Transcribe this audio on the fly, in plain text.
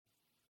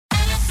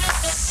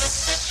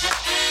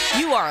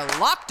are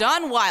Locked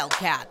On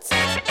Wildcats,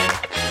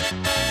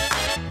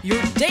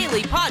 your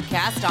daily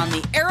podcast on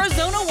the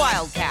Arizona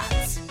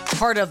Wildcats,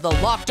 part of the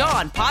Locked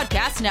On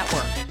Podcast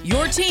Network,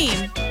 your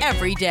team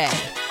every day.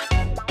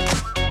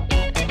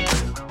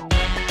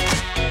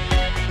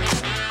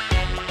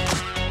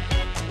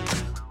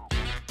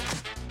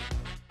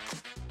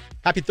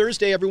 Happy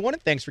Thursday, everyone,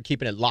 and thanks for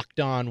keeping it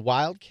Locked On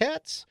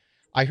Wildcats.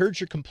 I heard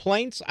your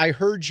complaints, I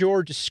heard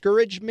your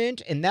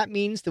discouragement, and that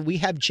means that we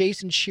have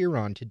Jason Scheer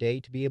on today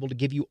to be able to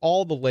give you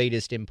all the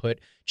latest input.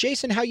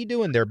 Jason, how you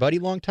doing there, buddy?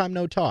 Long time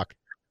no talk.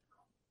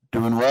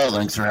 Doing well.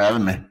 Thanks for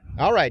having me.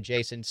 All right,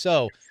 Jason.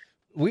 So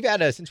we've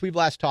had since we've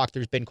last talked,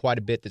 there's been quite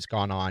a bit that's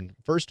gone on.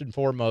 First and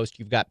foremost,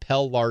 you've got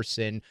Pelle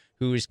Larsson,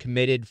 who is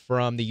committed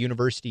from the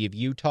University of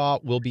Utah,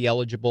 will be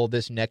eligible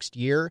this next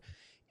year.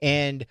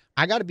 And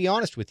I got to be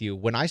honest with you,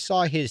 when I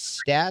saw his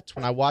stats,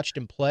 when I watched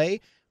him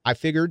play, I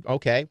figured,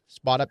 okay,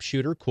 spot-up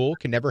shooter, cool,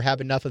 can never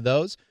have enough of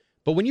those.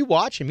 But when you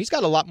watch him, he's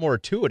got a lot more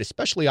to it,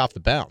 especially off the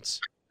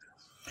bounce.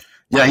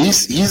 Yeah,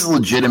 he's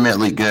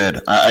legitimately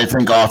good. I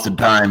think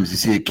oftentimes you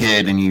see a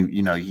kid and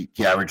you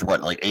average,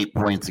 like 8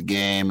 points a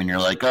game, and you're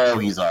like, oh,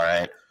 he's all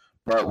right.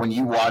 But when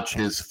you watch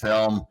his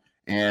film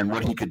and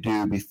what he could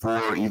do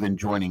before even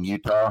joining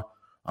Utah,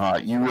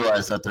 you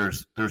realize that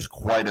there's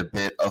quite a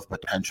bit of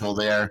potential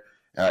there.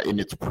 And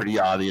it's pretty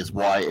obvious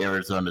why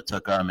Arizona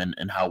took him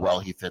and how well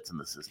he fits in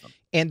the system.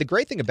 And the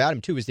great thing about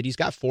him too is that he's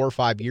got 4 or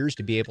 5 years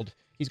to be able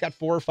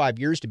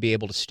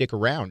to stick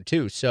around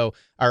too. So,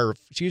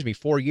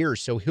 4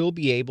 years. So he'll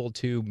be able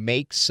to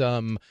make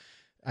some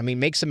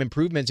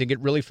improvements and get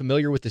really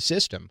familiar with the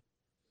system.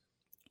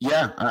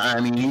 Yeah, I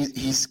mean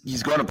he's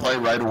going to play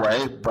right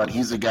away, but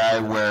he's a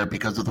guy where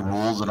because of the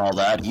rules and all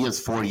that, he has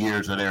 4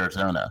 years at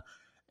Arizona,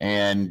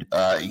 and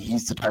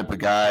he's the type of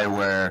guy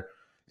where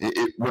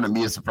it wouldn't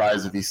be a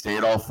surprise if he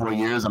stayed all 4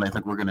 years, and I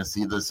think we're going to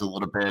see this a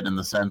little bit in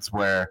the sense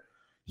where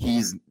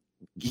he's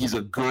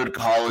a good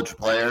college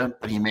player,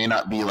 but he may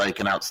not be like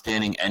an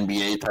outstanding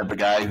NBA type of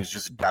guy who's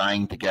just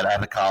dying to get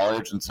out of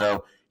college. And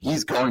so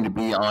he's going to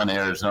be on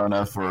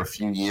Arizona for a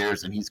few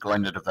years, and he's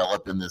going to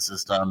develop in the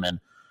system, and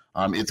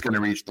it's going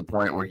to reach the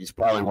point where he's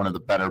probably one of the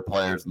better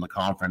players in the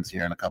conference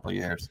here in a couple of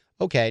years.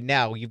 Okay,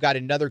 now you've got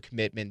another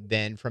commitment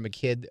then from a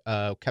kid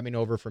coming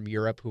over from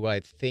Europe who I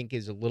think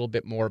is a little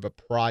bit more of a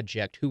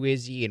project. Who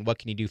is he, and what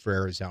can he do for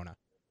Arizona?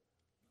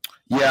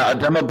 Yeah,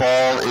 Adama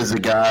Ball is a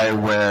guy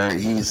where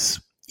he's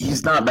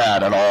not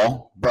bad at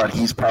all, but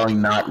he's probably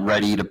not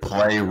ready to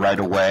play right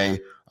away.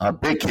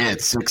 Big kid,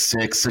 6'6",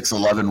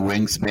 6'11",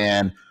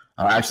 wingspan.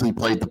 Actually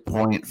played the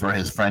point for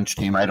his French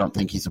team. I don't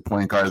think he's a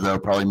point guard, though,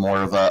 probably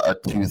more of a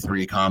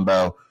 2-3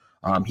 combo.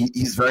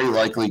 He's very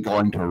likely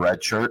going to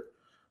redshirt.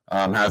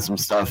 Has some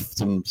stuff,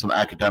 some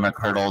academic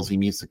hurdles he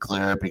needs to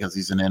clear because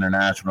he's an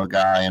international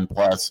guy. And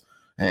plus,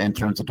 in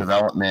terms of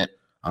development,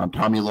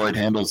 Tommy Lloyd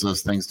handles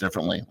those things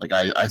differently. Like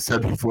I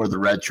said before, the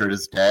red shirt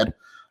is dead,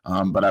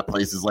 but at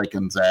places like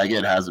Gonzaga,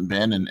 it hasn't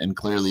been, and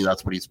clearly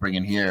that's what he's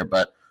bringing here.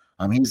 But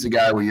he's the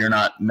guy where you're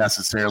not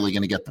necessarily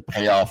going to get the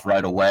payoff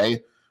right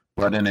away,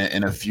 but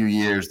in a few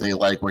years, they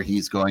like where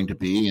he's going to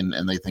be,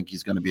 and they think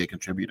he's going to be a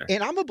contributor.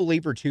 And I'm a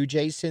believer, too,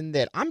 Jason,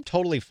 that I'm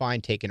totally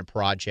fine taking a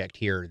project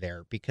here or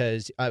there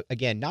because,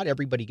 again, not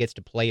everybody gets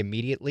to play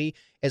immediately.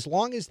 As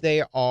long as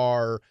they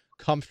are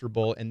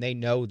comfortable and they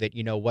know that,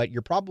 you know what,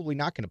 you're probably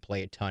not going to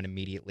play a ton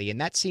immediately,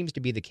 and that seems to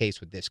be the case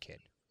with this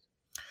kid.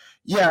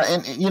 Yeah,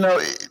 and,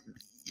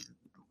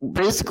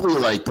 basically,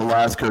 like the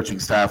last coaching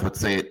staff would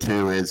say it,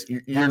 too, is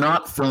you're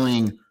not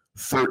filling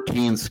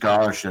 13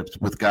 scholarships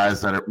with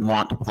guys that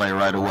want to play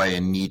right away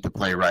and need to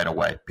play right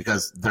away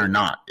because they're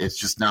not. It's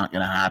just not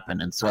going to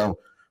happen. And so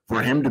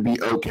for him to be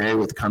okay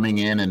with coming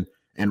in and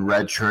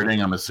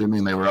redshirting, I'm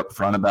assuming they were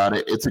upfront about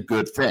it, it's a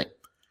good thing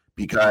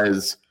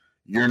because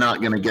you're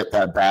not going to get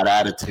that bad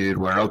attitude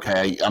where,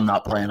 okay, I'm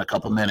not playing a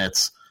couple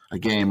minutes a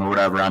game or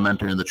whatever, I'm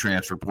entering the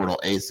transfer portal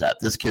ASAP.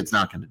 This kid's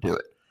not going to do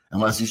it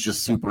unless he's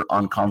just super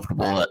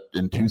uncomfortable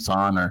in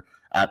Tucson or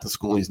at the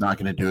school. He's not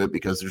going to do it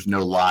because there's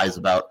no lies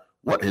about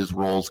what his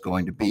role is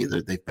going to be.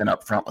 They've been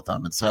upfront with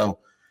him. And so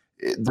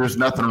there's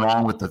nothing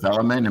wrong with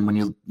development. And when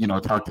you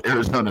talk to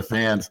Arizona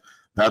fans,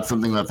 that's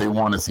something that they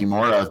want to see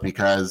more of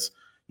because,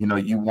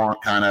 you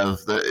want kind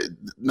of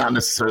not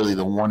necessarily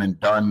the one and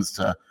dones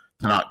to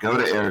not go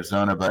to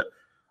Arizona, but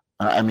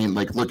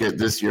look at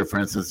this year, for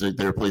instance,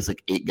 they replaced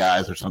like 8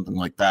 guys or something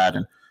like that.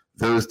 And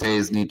those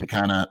days need to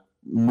kind of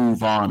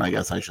move on, I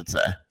guess I should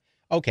say.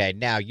 Okay.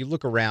 Now you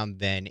look around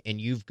then and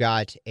you've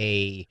got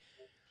a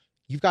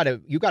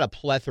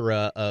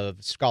plethora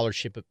of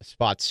scholarship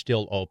spots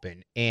still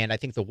open. And I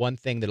think the one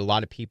thing that a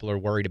lot of people are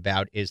worried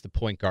about is the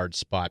point guard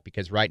spot,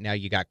 because right now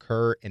you got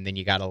Kerr and then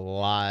you got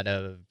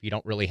you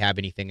don't really have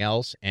anything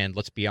else. And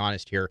let's be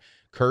honest here,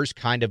 Kerr's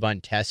kind of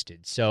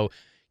untested. So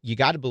you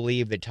got to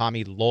believe that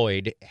Tommy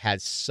Lloyd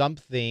has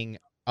something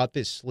up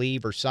his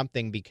sleeve or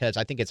something, because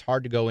I think it's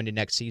hard to go into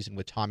next season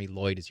with Tommy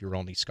Lloyd as your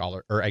only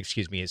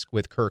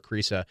with Kerr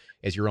Kriisa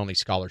as your only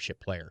scholarship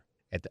player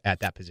at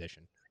that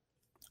position.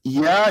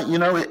 Yeah,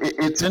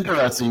 it's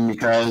interesting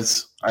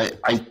because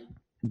I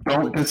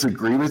don't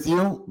disagree with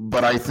you,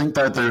 but I think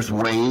that there's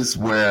ways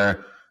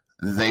where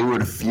they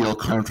would feel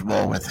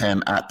comfortable with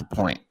him at the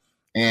point.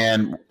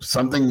 And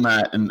something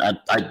that, and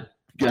I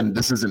again,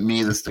 this isn't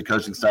me, this is the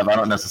coaching staff. I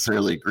don't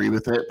necessarily agree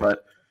with it,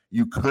 but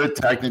you could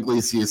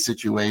technically see a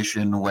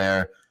situation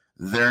where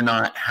they're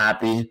not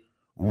happy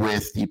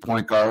with the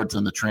point guards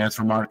in the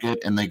transfer market,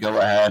 and they go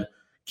ahead,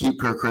 keep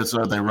Kirk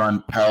Kritzler, they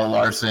run Pelle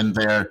Larsson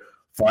there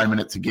 5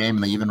 minutes a game,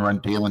 and they even run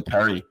Dalen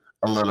Terry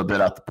a little bit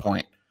at the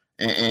point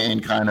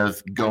and kind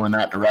of go in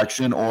that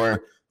direction,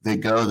 or they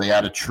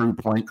add a true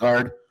point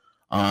guard.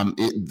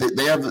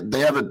 They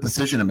have a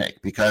decision to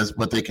make, because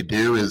what they could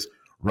do is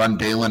run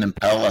Dalen and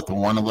Pelle at the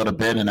one a little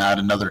bit and add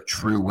another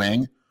true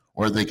wing,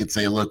 or they could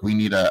say, look, we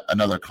need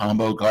another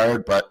combo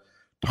guard. But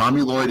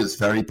Tommy Lloyd is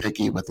very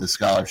picky with his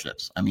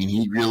scholarships. I mean,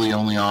 he really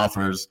only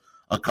offers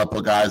a couple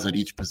guys at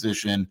each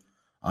position.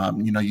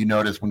 You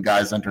notice when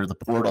guys enter the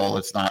portal,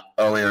 it's not,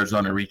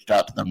 Arizona reached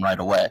out to them right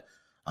away.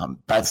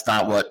 That's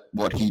not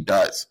what he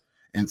does.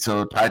 And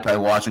so Ty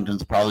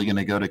Washington's probably going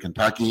to go to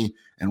Kentucky.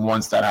 And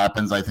once that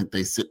happens, I think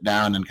they sit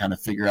down and kind of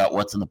figure out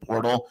what's in the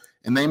portal.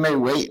 And they may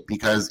wait,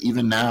 because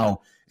even now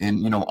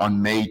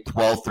on May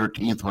 12th,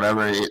 13th,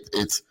 whatever,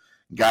 it's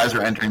guys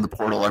are entering the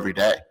portal every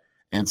day.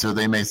 And so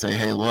they may say,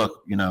 hey,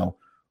 look,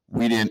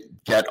 we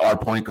didn't get our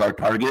point guard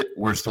target.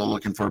 We're still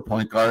looking for a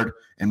point guard.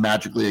 And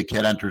magically a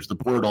kid enters the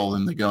portal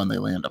and they go and they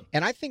land him.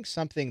 And I think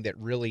something that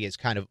really is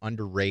kind of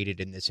underrated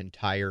in this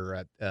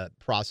entire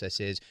process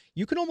is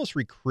you can almost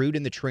recruit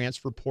in the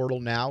transfer portal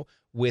now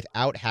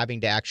without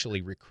having to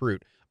actually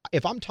recruit.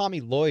 If I'm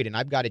Tommy Lloyd and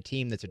I've got a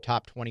team that's a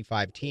top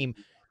 25 team,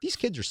 these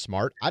kids are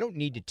smart. I don't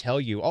need to tell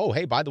you, oh,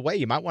 hey, by the way,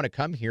 you might want to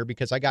come here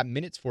because I got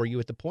minutes for you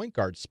at the point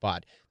guard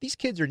spot. These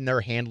kids and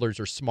their handlers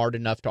are smart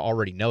enough to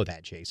already know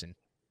that, Jason.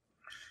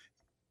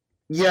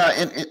 Yeah,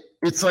 and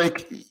it's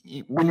like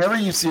whenever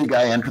you see a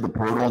guy enter the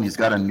portal and he's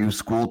got a new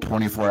school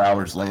 24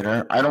 hours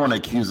later, I don't want to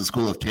accuse the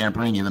school of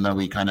tampering, even though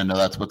we kind of know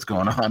that's what's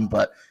going on,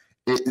 but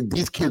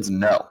these kids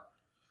know.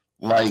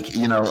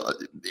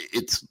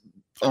 It's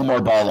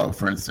Omar Ballo,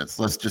 for instance.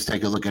 Let's just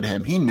take a look at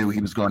him. He knew he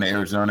was going to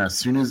Arizona as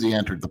soon as he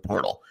entered the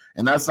portal.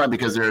 And that's not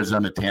because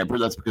Arizona tampered.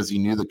 That's because he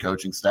knew the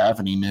coaching staff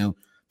and he knew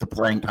the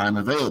playing time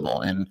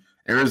available. And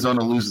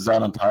Arizona loses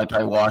out on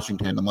Ty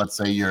Washington, and let's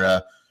say you're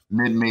a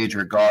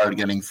mid-major guard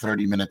getting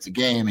 30 minutes a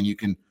game, and you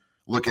can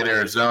look at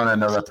Arizona and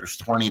know that there's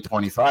 20,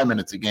 25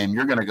 minutes a game,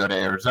 you're going to go to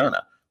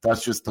Arizona.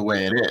 That's just the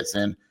way it is.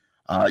 And,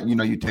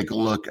 you take a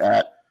look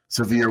at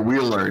Severe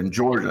Wheeler in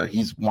Georgia.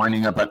 He's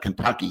winding up at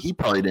Kentucky. He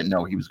probably didn't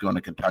know he was going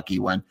to Kentucky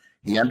when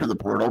he entered the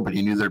portal, but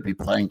he knew there'd be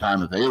playing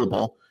time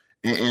available.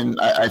 And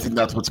I think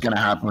that's what's going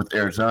to happen with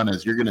Arizona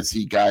is you're going to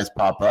see guys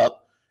pop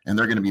up, and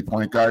they're going to be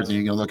point guards, and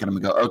you're going to look at them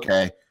and go,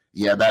 okay,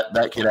 yeah,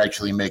 that kid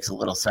actually makes a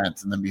little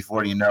sense. And then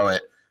before you know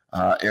it,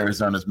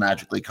 Arizona's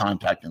magically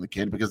contacting the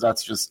kid, because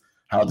that's just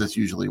how this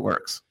usually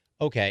works.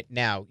 Okay,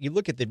 now you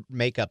look at the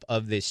makeup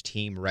of this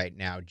team right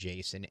now,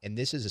 Jason, and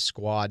this is a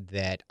squad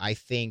that I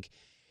think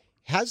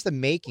has the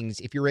makings,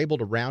 if you're able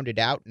to round it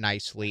out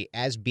nicely,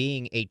 as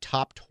being a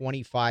top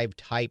 25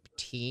 type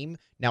team.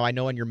 Now, I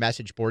know on your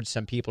message board,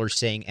 some people are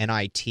saying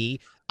NIT.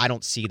 I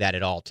don't see that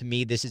at all. To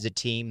me, this is a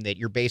team that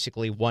you're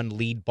basically one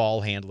lead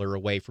ball handler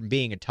away from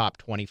being a top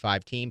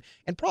 25 team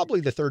and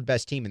probably the third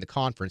best team in the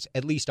conference,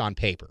 at least on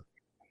paper.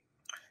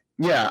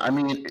 Yeah, I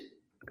mean,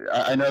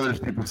 I know there's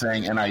people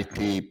saying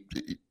NIT.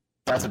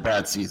 That's a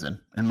bad season,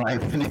 in my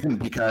opinion,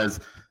 because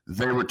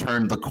they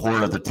returned the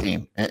core of the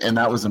team, and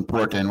that was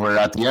important. Where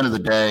at the end of the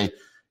day,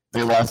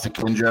 they lost to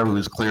Kinjo, who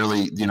was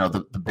clearly,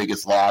 the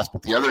biggest loss,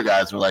 but the other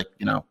guys were like,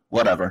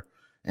 whatever.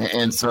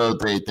 And so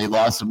they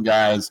lost some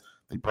guys.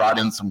 They brought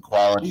in some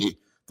quality.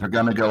 They're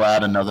going to go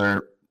out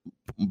another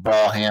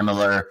ball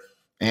handler.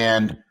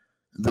 And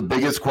the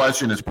biggest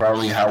question is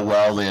probably how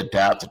well they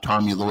adapt to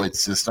Tommy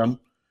Lloyd's system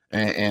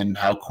and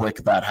how quick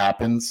that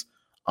happens.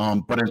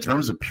 But in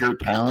terms of pure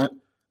talent,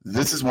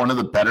 this is one of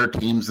the better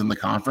teams in the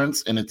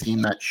conference and a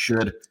team that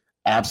should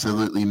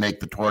absolutely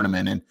make the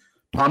tournament. And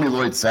Tommy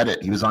Lloyd said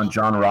it. He was on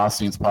John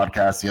Rothstein's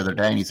podcast the other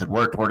day, and he said,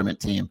 we're a tournament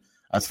team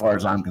as far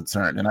as I'm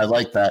concerned. And I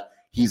like that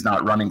he's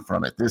not running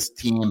from it. This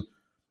team,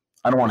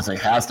 I don't want to say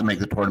has to make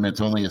the tournament.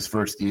 It's only his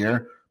first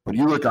year. But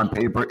you look on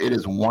paper, it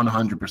is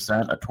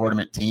 100% a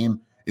tournament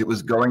team. It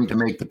was going to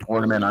make the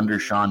tournament under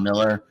Sean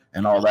Miller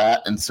and all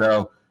that. And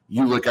so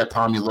you look at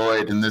Tommy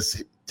Lloyd and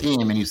this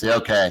team and you say,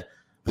 okay,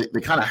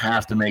 they kind of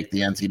have to make the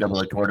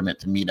NCAA tournament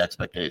to meet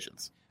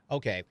expectations.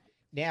 Okay.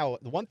 Now,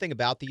 the one thing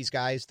about these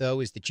guys,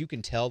 though, is that you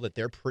can tell that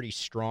they're pretty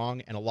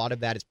strong, and a lot of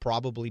that is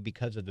probably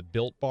because of the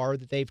Built Bar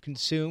that they've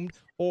consumed,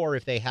 or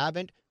if they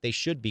haven't, they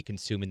should be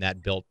consuming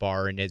that Built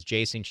Bar. And as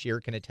Jason Scheer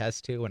can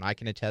attest to, and I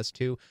can attest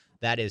to,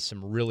 that is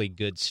some really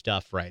good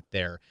stuff right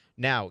there.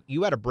 Now,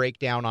 you had a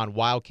breakdown on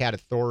Wildcat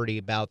Authority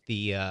about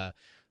the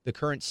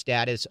current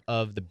status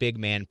of the big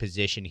man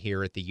position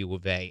here at the U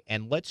of A.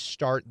 And let's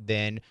start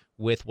then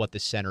with what the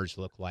centers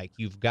look like.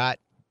 You've got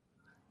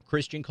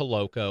Christian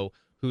Koloko,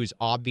 who's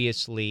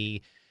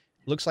obviously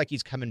looks like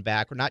he's coming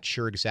back. We're not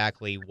sure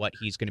exactly what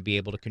he's going to be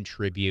able to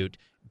contribute,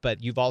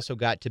 but you've also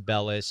got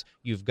Tabelis,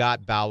 you've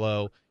got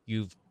Ballo,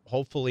 You've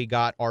hopefully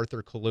got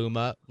Arthur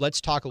Kaluma. Let's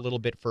talk a little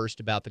bit first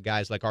about the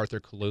guys like Arthur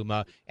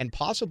Kaluma and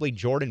possibly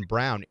Jordan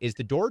Brown. Is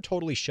the door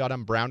totally shut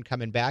on Brown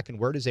coming back, and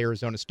where does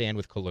Arizona stand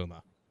with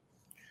Kaluma?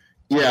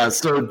 Yeah,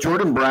 so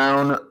Jordan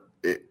Brown,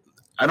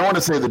 I don't want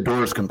to say the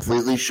door is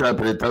completely shut,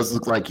 but it does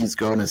look like he's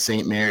going to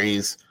St.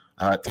 Mary's.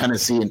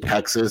 Tennessee and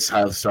Texas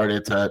have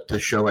started to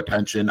show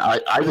attention.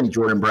 I think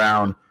Jordan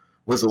Brown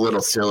was a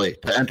little silly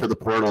to enter the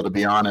portal, to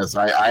be honest.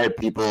 I had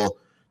people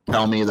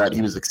tell me that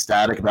he was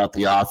ecstatic about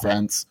the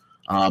offense.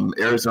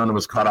 Arizona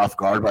was caught off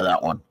guard by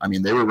that one. I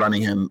mean, they were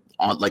running him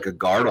on like a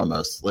guard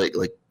almost, like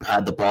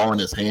had the ball in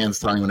his hands,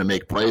 telling him to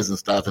make plays and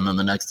stuff. And then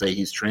the next day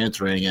he's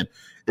transferring, and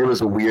it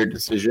was a weird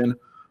decision.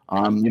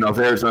 If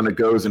Arizona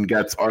goes and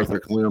gets Arthur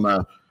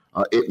Kaluma,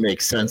 it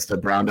makes sense that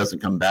Brown doesn't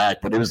come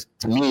back. But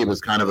to me, it was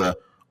kind of a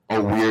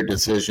weird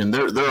decision.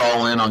 They're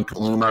all in on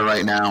Kaluma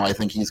right now. I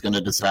think he's going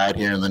to decide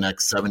here in the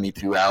next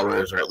 72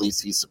 hours, or at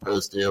least he's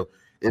supposed to.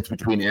 It's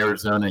between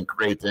Arizona and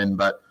Creighton,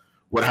 but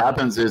what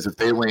happens is if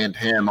they land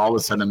him, all of a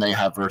sudden they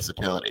have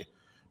versatility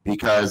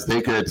because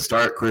they could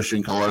start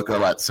Christian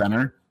Koloko at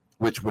center,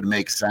 which would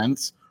make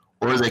sense,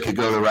 or they could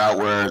go the route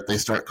where they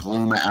start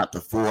Kaluma at the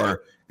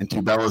 4 and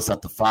Tubelis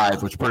at the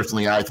 5, which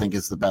personally I think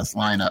is the best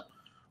lineup.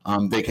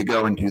 They could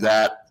go and do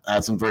that,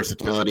 add some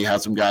versatility,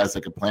 have some guys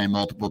that could play in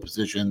multiple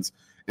positions.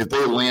 If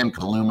they land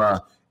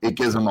Kaluma, it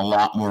gives them a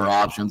lot more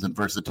options and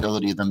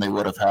versatility than they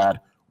would have had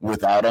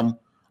without him.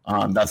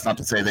 That's not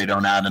to say they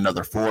don't add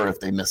another 4 if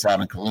they miss out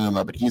on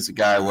Kaluma, but he's a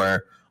guy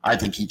where I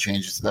think he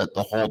changes the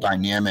whole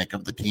dynamic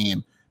of the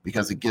team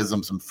because it gives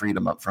them some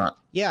freedom up front.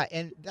 Yeah,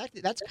 and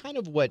that's kind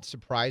of what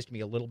surprised me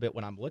a little bit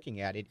when I'm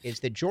looking at it, is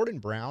that Jordan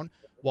Brown,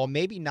 while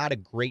maybe not a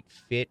great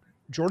fit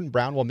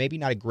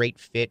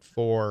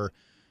for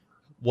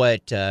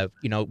what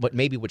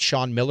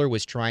Sean Miller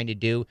was trying to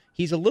do,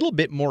 he's a little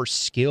bit more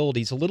skilled,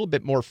 he's a little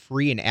bit more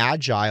free and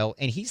agile,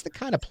 and he's the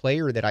kind of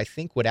player that I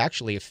think would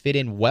actually fit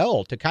in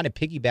well to kind of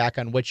piggyback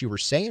on what you were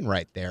saying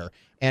right there.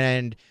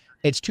 And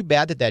it's too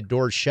bad that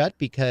door's shut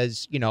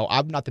because,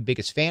 I'm not the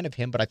biggest fan of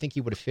him, but I think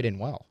he would have fit in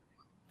well.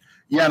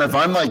 Yeah, and if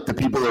I'm like the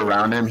people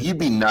around him, he'd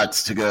be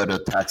nuts to go to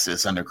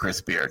Texas under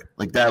Chris Beard.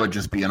 Like, that would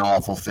just be an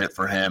awful fit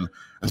for him,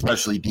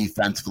 especially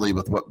defensively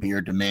with what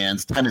Beard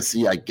demands.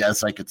 Tennessee, I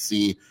guess I could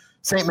see.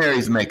 St.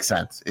 Mary's makes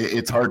sense.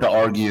 It's hard to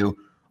argue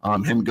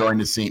him going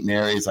to St.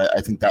 Mary's. I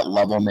think that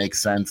level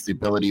makes sense, the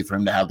ability for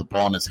him to have the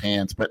ball in his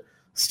hands. But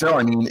still,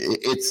 I mean,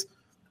 it's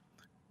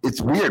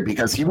weird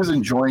because he was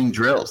enjoying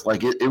drills.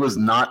 Like, it was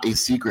not a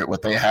secret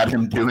what they had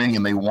him doing,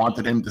 and they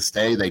wanted him to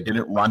stay. They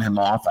didn't run him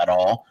off at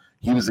all.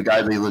 He was a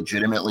guy they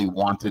legitimately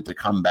wanted to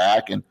come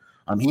back, and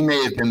he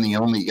may have been the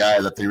only guy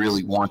that they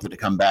really wanted to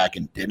come back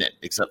and didn't,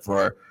 except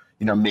for,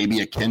 maybe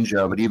a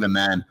Kinjo. But even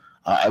then,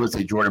 I would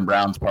say Jordan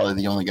Brown's probably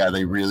the only guy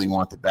they really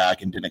wanted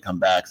back and didn't come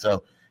back.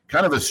 So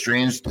kind of a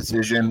strange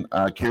decision.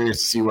 Curious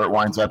to see where it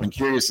winds up, and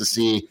curious to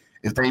see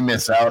if they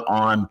miss out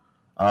on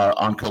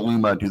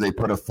Kaluma, do they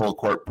put a full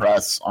court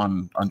press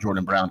on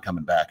Jordan Brown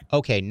coming back?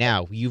 Okay,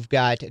 now you've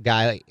got a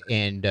guy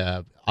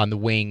on the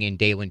wing in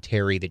Dalen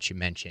Terry that you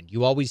mentioned.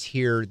 You always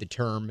hear the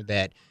term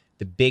that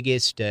the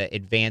biggest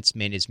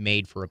advancement is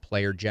made for a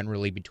player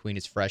generally between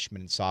his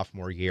freshman and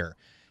sophomore year.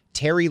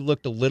 Terry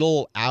looked a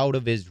little out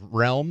of his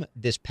realm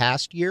this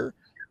past year,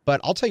 but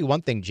I'll tell you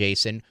one thing,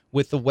 Jason,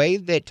 with the way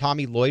that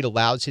Tommy Lloyd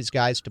allows his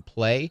guys to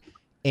play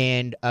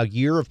and a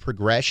year of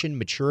progression,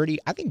 maturity,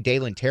 I think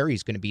Dalen Terry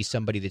is going to be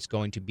somebody that's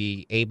going to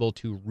be able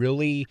to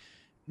really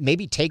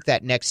maybe take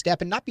that next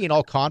step and not be an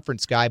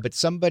all-conference guy, but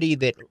somebody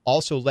that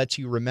also lets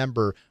you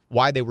remember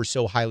why they were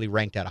so highly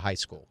ranked out of high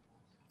school.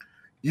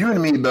 You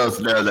and me both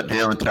know that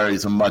Dalen Terry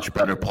is a much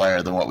better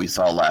player than what we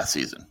saw last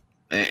season.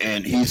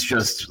 And he's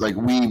just like,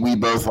 we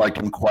both liked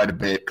him quite a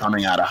bit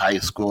coming out of high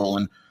school.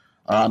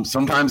 And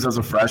sometimes as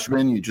a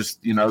freshman, you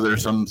just,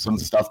 there's some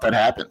stuff that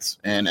happens.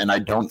 And I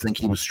don't think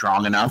he was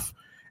strong enough.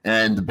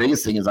 And the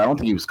biggest thing is I don't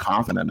think he was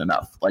confident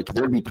enough. Like,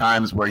 there'd be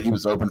times where he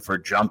was open for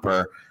a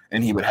jumper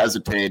and he would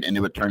hesitate and it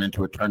would turn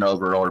into a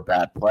turnover or a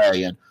bad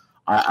play. And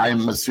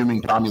I'm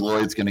assuming Tommy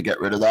Lloyd's going to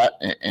get rid of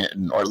that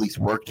or at least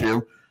work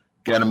to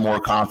get him more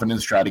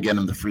confidence, try to get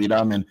him the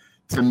freedom. And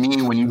to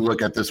me, when you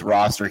look at this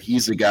roster,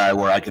 he's a guy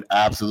where I could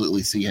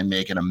absolutely see him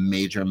making a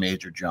major,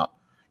 major jump.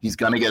 He's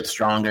going to get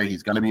stronger.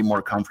 He's going to be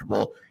more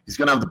comfortable. He's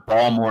going to have the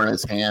ball more in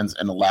his hands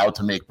and allowed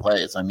to make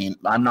plays. I mean,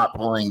 I'm not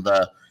pulling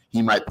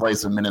he might play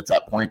some minutes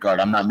at point guard.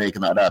 I'm not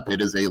making that up. It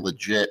is a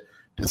legit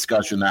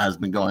discussion that has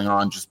been going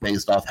on just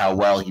based off how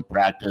well he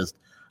practiced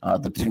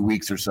the 2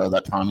 weeks or so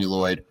that Tommy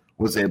Lloyd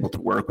was able to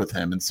work with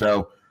him. And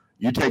so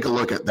you take a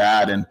look at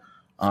that, and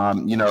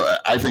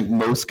I think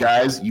most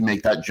guys, you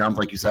make that jump,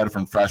 like you said,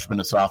 from freshman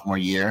to sophomore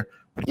year.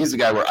 But he's a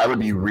guy where I would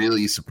be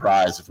really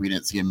surprised if we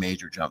didn't see a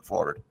major jump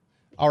forward.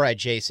 All right,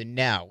 Jason.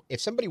 Now,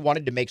 if somebody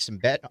wanted to make some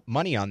bet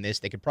money on this,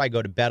 they could probably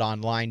go to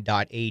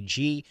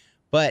betonline.ag.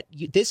 But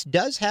this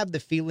does have the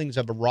feelings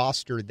of a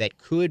roster that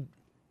could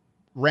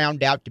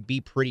round out to be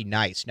pretty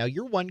nice. Now,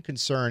 your one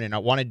concern, and I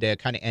wanted to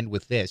kind of end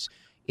with this,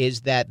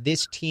 is that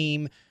this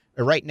team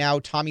right now,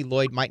 Tommy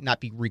Lloyd might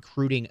not be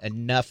recruiting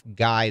enough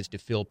guys to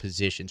fill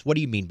positions. What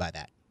do you mean by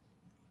that?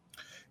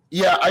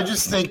 Yeah, I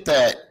just think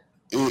that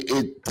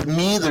it to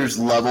me, there's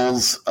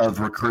levels of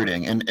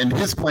recruiting, and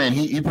his plan,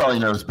 he probably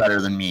knows better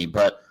than me,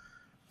 but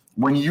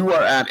when you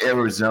are at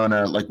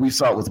Arizona, like we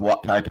saw it with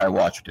Ty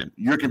Washington,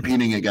 you're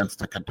competing against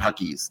the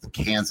Kentuckys, the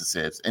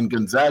Kansases, and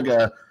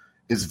Gonzaga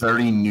is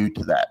very new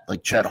to that.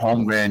 Like Chet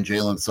Holmgren,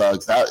 Jalen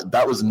Suggs,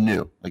 that was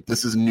new. Like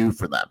this is new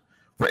for them.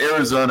 For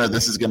Arizona,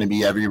 this is going to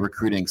be every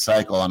recruiting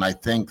cycle, and I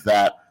think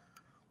that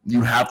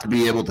you have to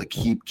be able to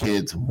keep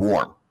kids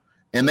warm.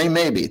 And they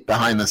may be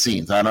behind the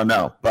scenes. I don't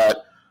know.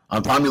 But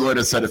Tommy Lloyd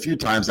has said a few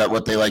times that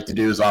what they like to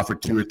do is offer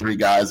 2 or 3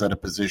 guys at a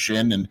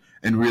position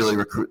and really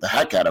recruit the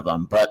heck out of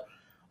them. But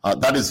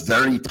that is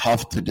very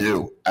tough to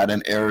do at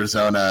an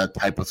Arizona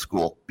type of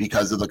school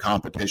because of the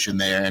competition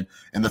there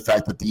and the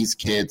fact that these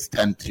kids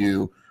tend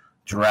to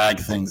drag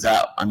things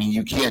out. I mean,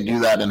 you can't do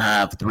that and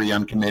have 3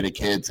 uncommitted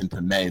kids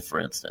into May, for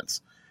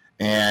instance.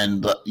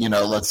 And,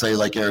 let's say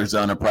like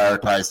Arizona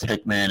prioritized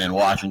Hickman and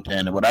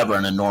Washington and whatever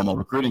in a normal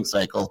recruiting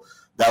cycle,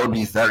 that would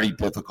be very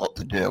difficult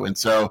to do. And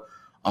so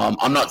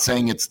I'm not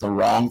saying it's the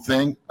wrong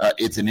thing.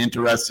 It's an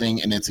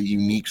interesting and it's a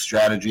unique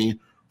strategy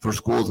for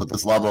schools at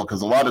this level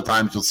because a lot of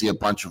times you'll see a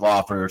bunch of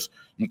offers,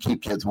 you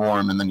keep kids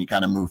warm, and then you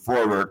kind of move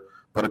forward.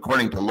 But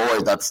according to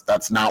Lloyd,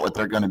 that's not what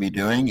they're going to be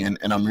doing.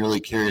 And I'm really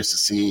curious to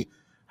see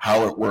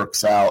how it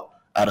works out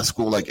at a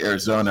school like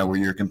Arizona where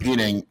you're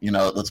competing,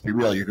 let's be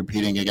real, you're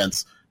competing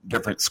against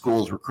different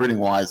schools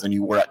recruiting-wise than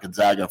you were at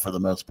Gonzaga for the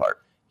most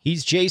part.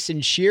 He's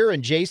Jason Scheer.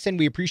 And Jason,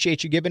 we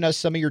appreciate you giving us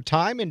some of your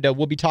time, and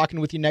we'll be talking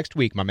with you next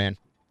week, my man.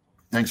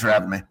 Thanks for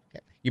having me.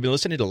 Okay. You've been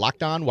listening to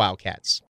Locked On Wildcats.